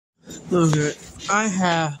Okay, I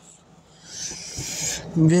have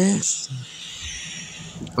this.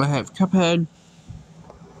 I have Cuphead.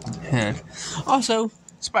 And also,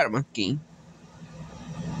 Spider Monkey.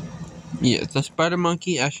 Yes, the Spider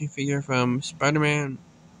Monkey action figure from Spider-Man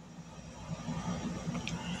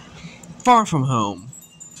Far From Home.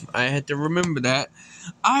 I had to remember that.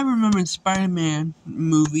 I remembered Spider-Man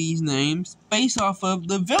movies' names based off of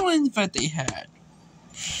the villains that they had.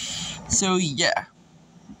 So yeah.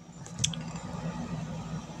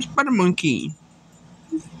 Spider Monkey.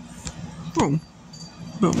 Boom.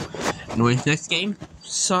 Boom. Anyways, next game,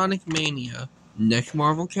 Sonic Mania. Next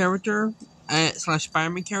Marvel character, slash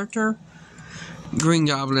Spider-Man character, Green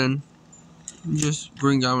Goblin. Just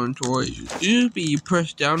Green Goblin toy. Usually you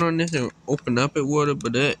press down on this and open up, it would,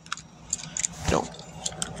 but it don't.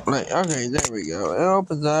 Like, okay, there we go. It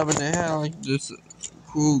opens up and it had like this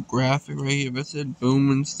cool graphic right here that said boom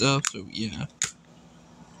and stuff, so yeah.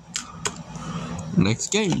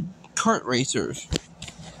 Next game, Kart Racers.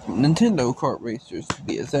 Nintendo Kart Racers to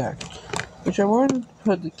be exact. Which I wanted to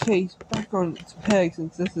put the case back on its peg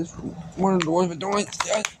since this is one of the ones that don't like to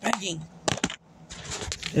start pegging.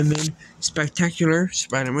 And then Spectacular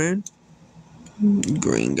Spider-Man,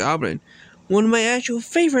 Green Goblin. One of my actual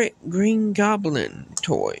favorite Green Goblin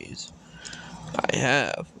toys I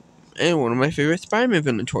have. And one of my favorite Spider-Man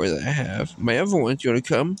villain toys I have. My other one's gonna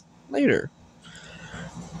come later.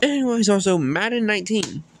 Anyways, also Madden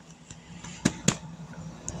 19.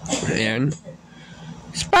 And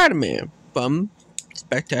Spider-Man from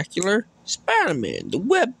Spectacular Spider-Man, the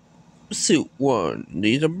websuit one.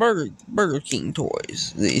 These are Burger King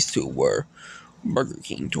toys. These two were Burger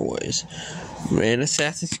King toys. And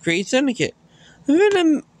Assassin's Creed Syndicate.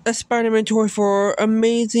 Then a Spider-Man toy for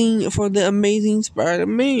the Amazing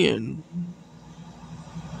Spider-Man.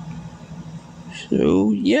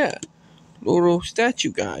 So yeah, little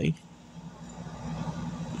statue guy.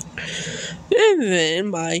 And then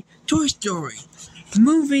my Toy Story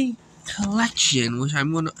movie collection, which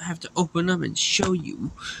I'm gonna have to open up and show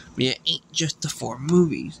you. It ain't just the 4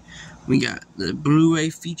 movies. We got the Blu-ray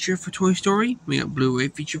feature for Toy Story. We got Blu-ray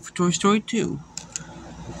feature for Toy Story 2,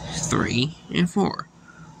 3, and 4.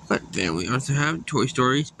 But then we also have Toy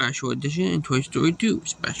Story Special Edition and Toy Story 2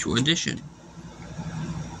 Special Edition.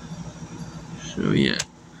 So yeah.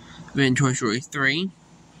 Then Toy Story 3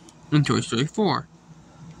 and Toy Story 4.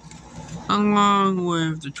 Along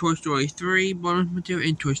with the Toy Story 3 bonus material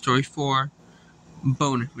and Toy Story 4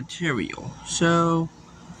 bonus material. So,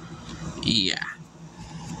 yeah.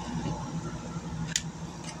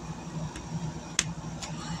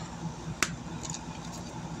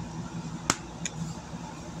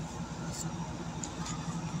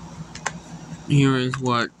 Here is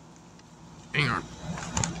what, hang on,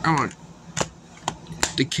 I want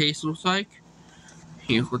the case looks like.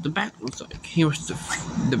 Here's what the back looks like. Here's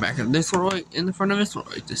the back of this one right in the front of this one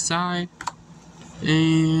right, the side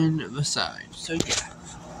and the side. So yeah.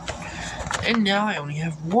 And now I only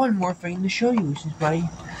have one more thing to show you, which is my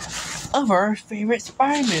other favorite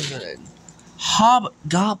Spider-Man villain,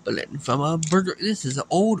 Hobgoblin from a Burger. This is an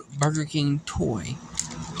old Burger King toy.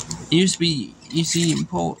 It used to be you see him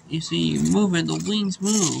moving, the wings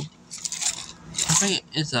move. I think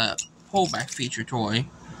it's a pullback feature toy.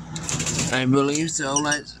 I believe so.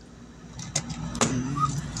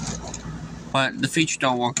 But the feature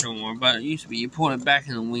don't work no more. But it used to be you pull it back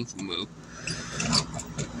and the wings will move.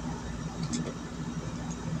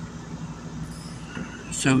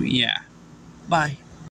 So yeah, bye.